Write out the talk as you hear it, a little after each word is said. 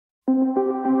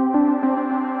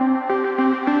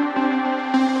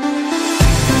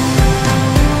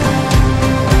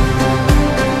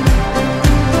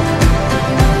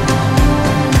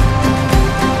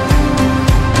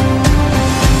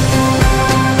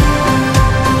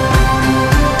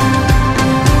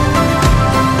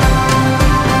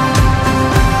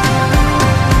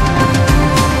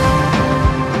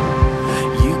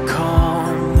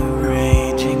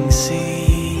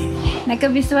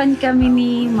Nagkabisuhan kami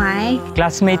ni Mike.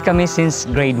 Classmate kami since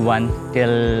grade 1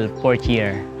 till 4th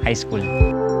year high school.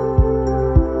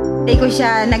 Hindi ko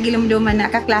siya nagilumduman na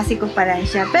kaklase ko pa rin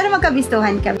siya. Pero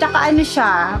magkabistuhan kami. Tsaka ano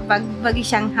siya, bagi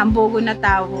siyang hambogo na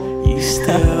tao.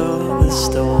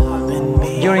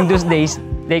 During those days,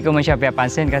 di ko man siya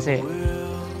piyapansin kasi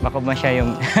baka man siya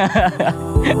yung...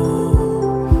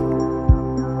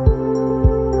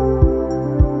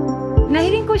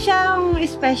 Nahiling ko siyang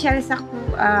special sa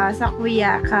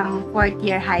kuya kang 4th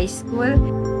year high school.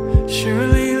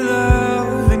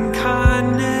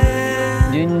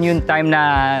 Yun yung time na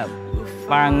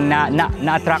parang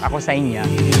na-attract ako sa inya.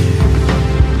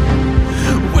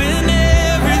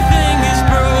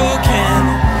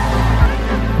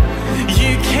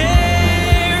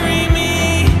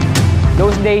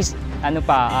 Those days,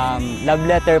 love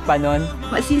letter pa nun.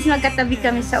 Since magkatabi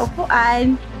kami sa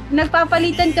upuan,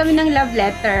 nagpapalitan kami ng love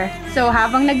letter. So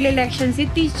habang nagle-lection si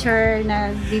teacher,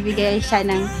 nagbibigay siya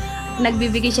ng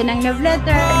love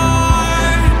letter.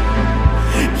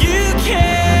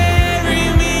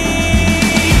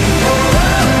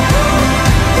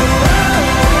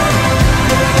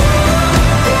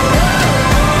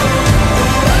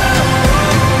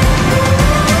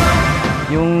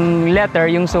 Yung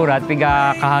letter, yung surat,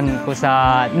 pigakahang ko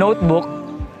sa notebook.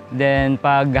 Then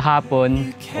pag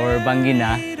hapon or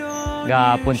banggina,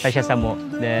 gapunta siya sa mo.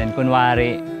 Then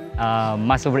kunwari,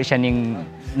 masubri siya ng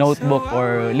notebook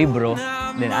or libro.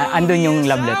 Then andun yung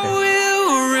love letter.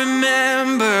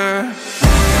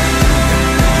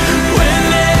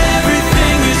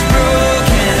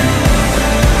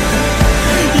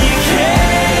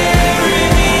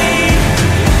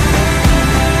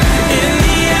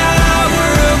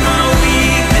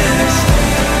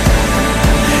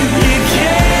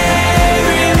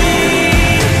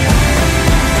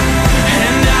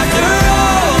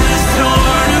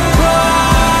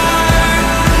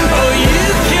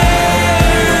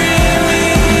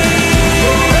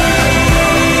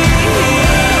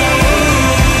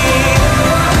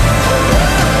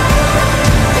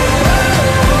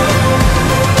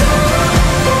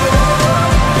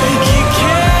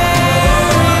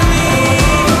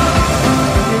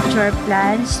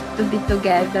 Plans to be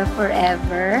together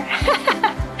forever.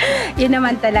 Yun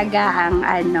naman talaga ang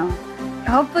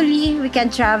Hopefully, we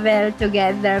can travel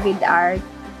together with our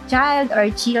child or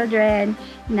children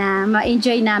na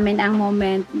ma-enjoy namin ang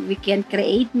moment. We can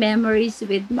create memories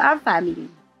with our family.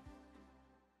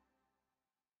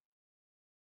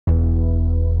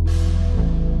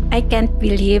 I can't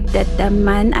believe that the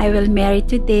man I will marry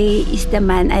today is the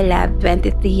man I loved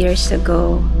 23 years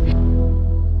ago.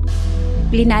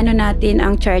 Plinano natin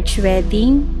ang church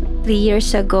wedding 3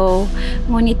 years ago,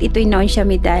 ngunit ito'y non-siya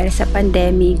dahil sa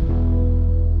pandemic.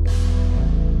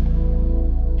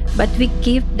 But we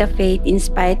keep the faith in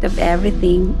spite of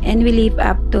everything and we live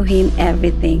up to Him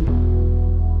everything.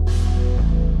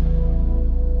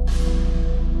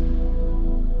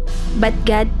 But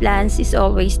God's plans is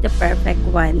always the perfect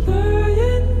one.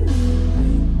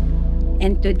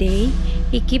 And today,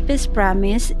 He keeps His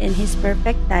promise and His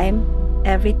perfect time.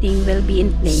 Everything will be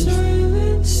in place.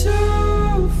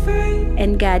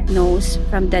 And God knows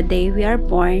from the day we are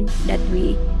born that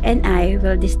we and I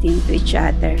will destined to each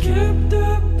other.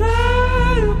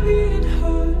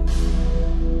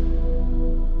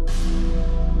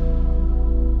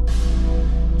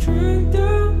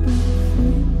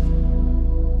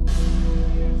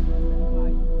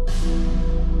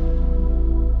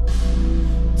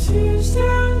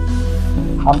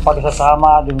 Ang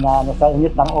pagsasama din na sa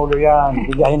init ng ulo yan,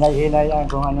 hinay-hinay yan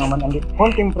kung ano man ang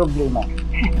konting problema.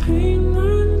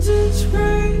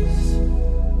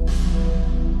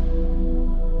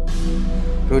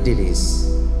 Rudilis,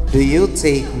 do you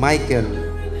take Michael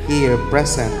here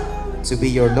present to be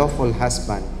your lawful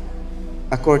husband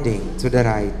according to the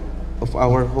rite of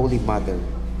our Holy Mother,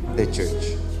 the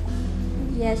Church?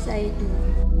 Yes, I do.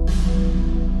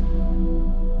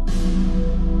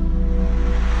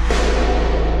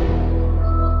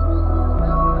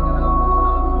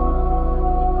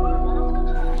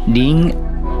 Ding,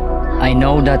 I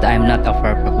know that I'm not a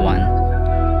perfect one,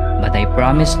 but I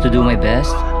promise to do my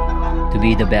best to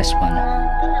be the best one.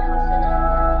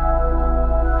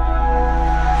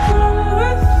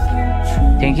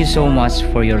 Thank you so much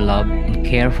for your love and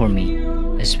care for me,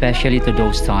 especially to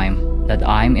those times that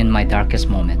I'm in my darkest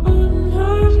moment.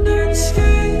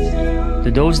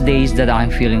 To those days that I'm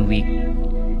feeling weak,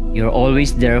 you're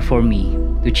always there for me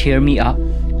to cheer me up,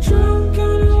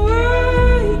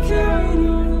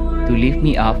 to lift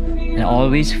me up, and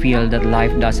always feel that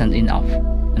life doesn't enough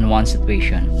in one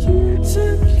situation.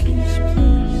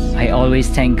 I always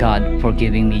thank God for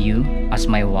giving me you as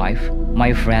my wife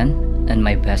my friend, and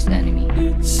my best enemy.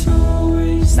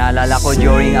 Naalala ko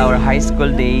during our high school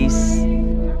days,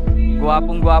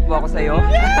 gwapong-gwapo ako sa'yo.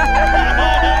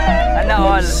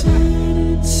 Ano all?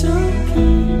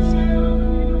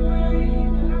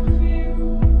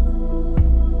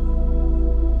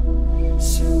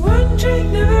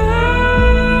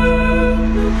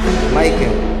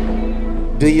 Michael,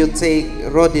 do you take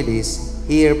Rodilis,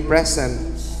 here present,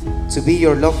 to be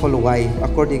your lawful wife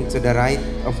according to the rite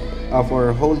of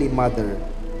our Holy Mother,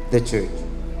 the Church?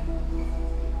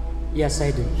 Yes,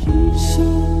 I do.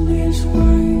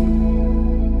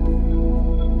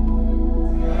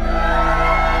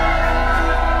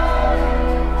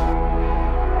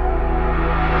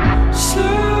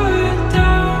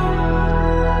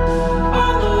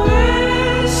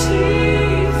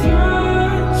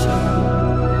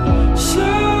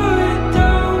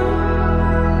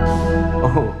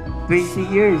 Oh, 20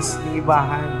 years ng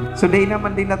ibahan. So, dahil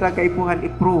naman din natagaipuhan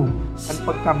i-prove ang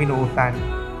pagkaminuutan.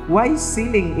 Why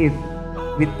sealing it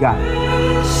with God?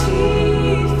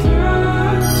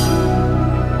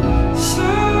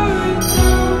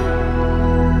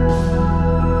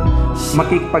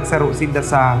 Makikpagsaro sinda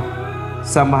sa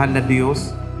samahan na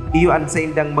Diyos, iyon sa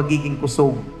indang magiging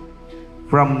kusog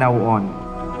from now on.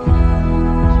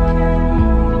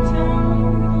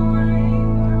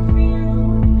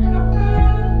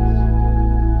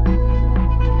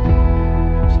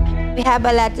 We have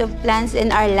a lot of plans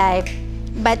in our life,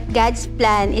 but God's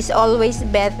plan is always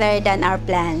better than our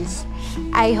plans.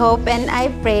 I hope and I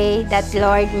pray that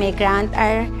Lord may grant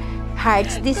our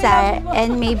heart's desire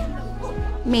and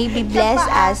maybe bless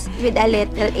us with a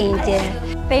little angel.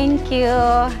 Thank you,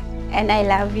 and I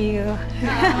love you.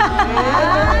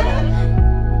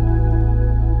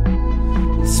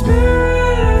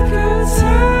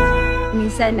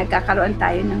 Minsan nagkakaroon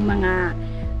tayo ng mga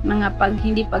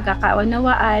hindi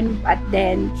pagkakaunawaan, at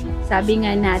then sabi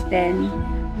nga natin,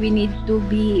 we need to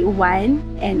be one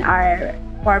and our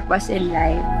purpose in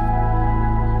life.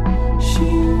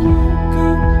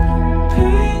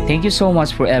 Thank you so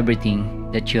much for everything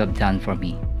that you have done for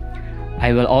me.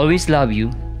 I will always love you.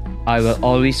 I will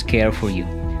always care for you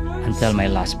until my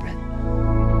last breath.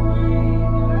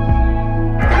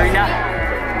 Tuloy na.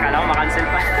 Kala ko makancel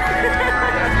pa.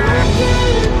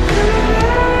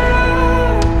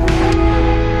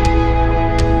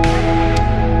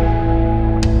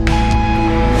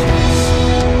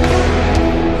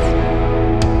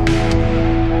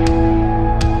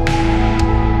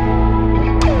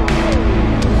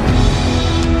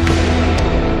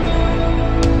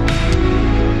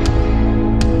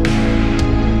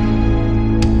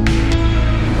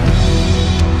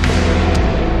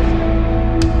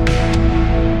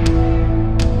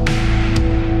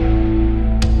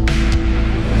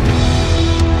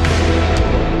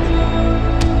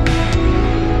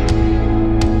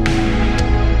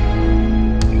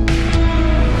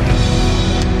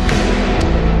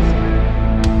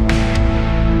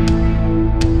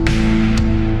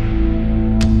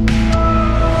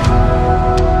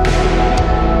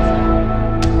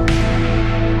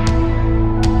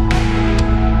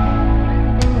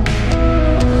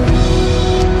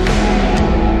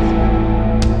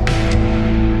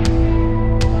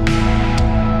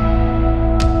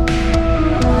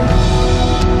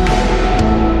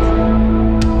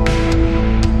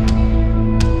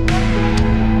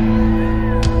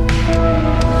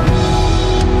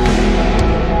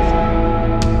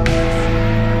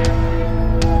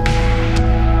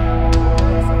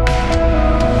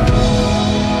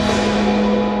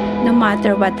 No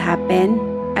matter what happened,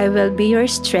 I will be your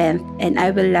strength and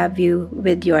I will love you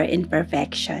with your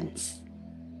imperfections.